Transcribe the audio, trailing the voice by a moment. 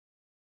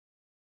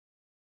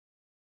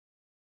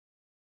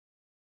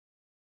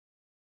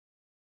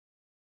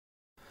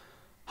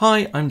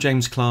Hi, I'm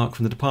James Clark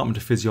from the Department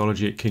of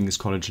Physiology at King's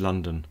College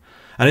London,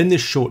 and in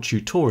this short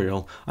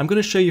tutorial I'm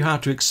going to show you how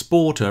to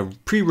export a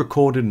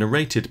pre-recorded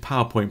narrated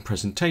PowerPoint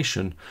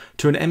presentation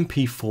to an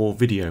MP4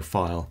 video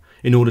file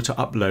in order to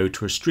upload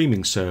to a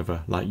streaming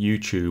server like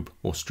YouTube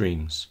or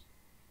Streams.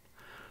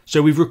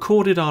 So we've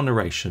recorded our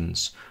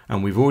narrations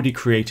and we've already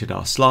created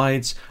our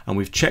slides, and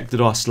we've checked that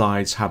our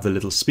slides have the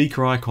little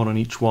speaker icon on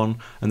each one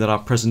and that our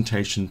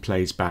presentation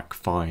plays back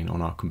fine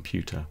on our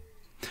computer.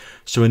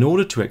 So in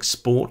order to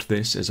export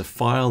this as a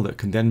file that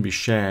can then be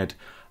shared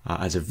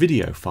as a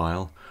video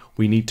file,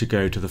 we need to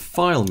go to the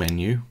File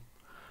menu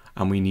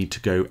and we need to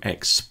go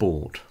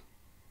Export.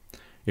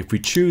 If we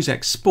choose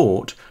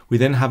Export, we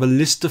then have a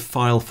list of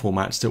file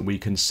formats that we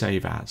can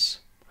save as.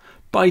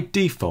 By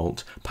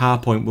default,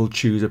 PowerPoint will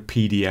choose a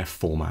PDF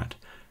format.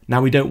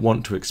 Now we don't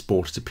want to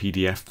export as a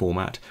PDF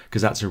format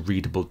because that's a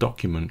readable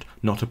document,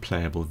 not a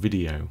playable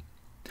video.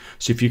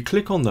 So if you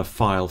click on the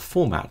File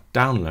Format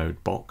download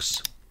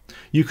box,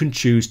 you can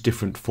choose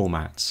different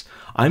formats.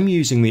 I'm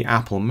using the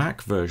Apple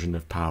Mac version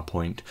of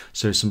PowerPoint,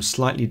 so some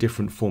slightly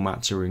different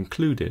formats are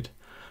included.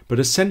 But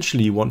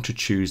essentially you want to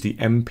choose the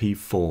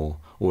MP4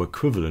 or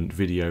equivalent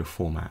video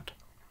format.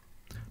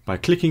 By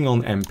clicking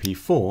on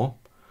MP4,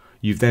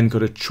 you've then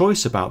got a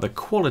choice about the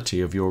quality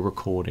of your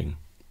recording.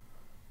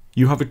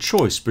 You have a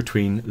choice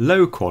between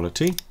low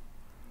quality,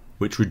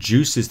 which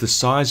reduces the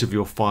size of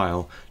your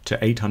file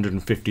to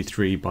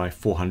 853 by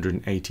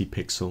 480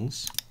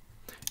 pixels,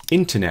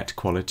 internet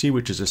quality,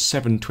 which is a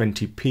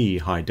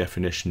 720p high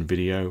definition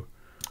video,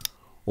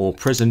 or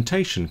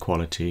presentation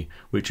quality,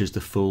 which is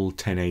the full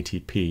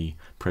 1080p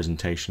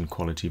presentation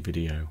quality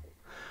video.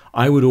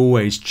 I would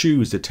always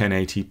choose the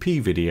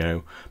 1080p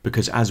video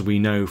because, as we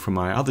know from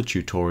my other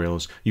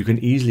tutorials, you can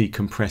easily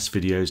compress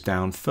videos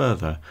down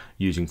further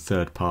using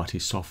third-party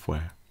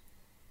software.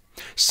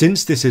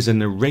 Since this is a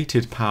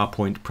narrated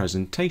PowerPoint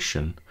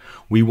presentation,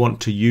 we want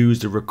to use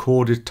the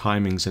recorded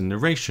timings and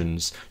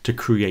narrations to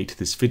create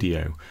this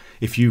video.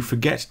 If you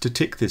forget to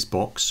tick this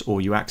box or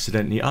you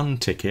accidentally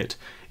untick it,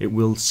 it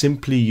will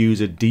simply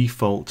use a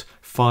default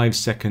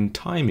 5-second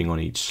timing on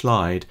each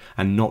slide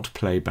and not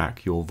play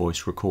back your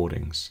voice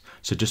recordings.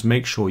 So just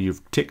make sure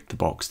you've ticked the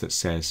box that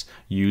says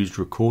Used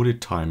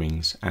Recorded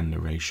Timings and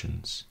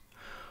Narrations.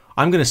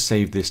 I'm going to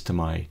save this to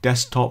my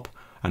desktop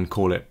and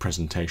call it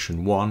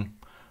Presentation 1.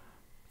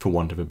 For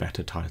want of a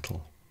better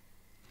title.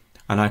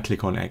 And I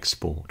click on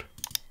Export.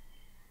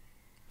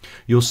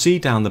 You'll see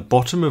down the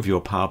bottom of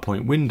your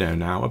PowerPoint window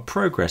now a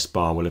progress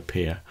bar will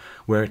appear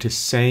where it is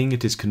saying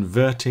it is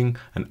converting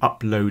and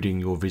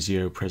uploading your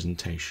video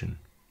presentation.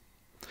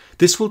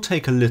 This will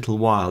take a little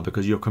while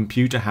because your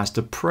computer has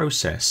to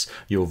process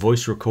your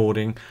voice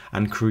recording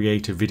and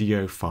create a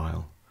video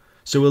file.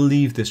 So we'll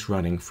leave this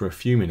running for a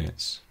few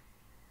minutes.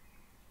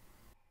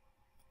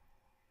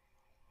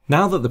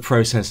 Now that the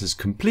process is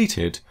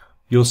completed,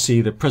 you'll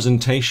see the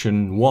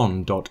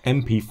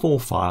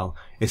presentation1.mp4 file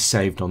is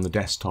saved on the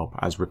desktop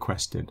as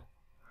requested.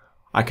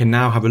 I can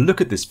now have a look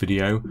at this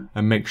video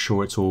and make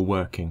sure it's all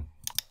working.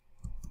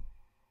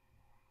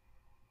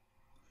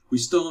 We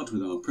start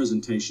with our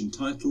presentation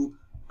title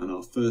and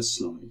our first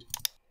slide.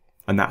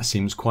 And that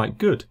seems quite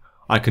good.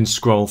 I can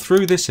scroll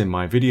through this in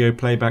my video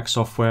playback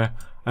software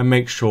and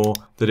make sure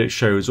that it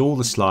shows all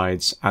the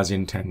slides as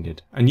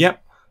intended. And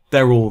yep,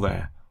 they're all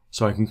there.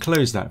 So I can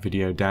close that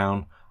video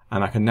down,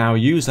 and I can now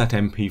use that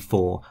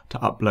MP4 to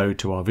upload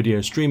to our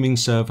video streaming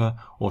server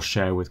or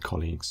share with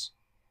colleagues.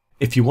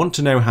 If you want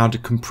to know how to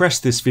compress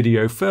this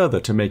video further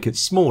to make it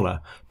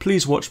smaller,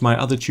 please watch my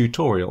other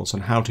tutorials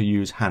on how to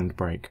use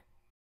Handbrake.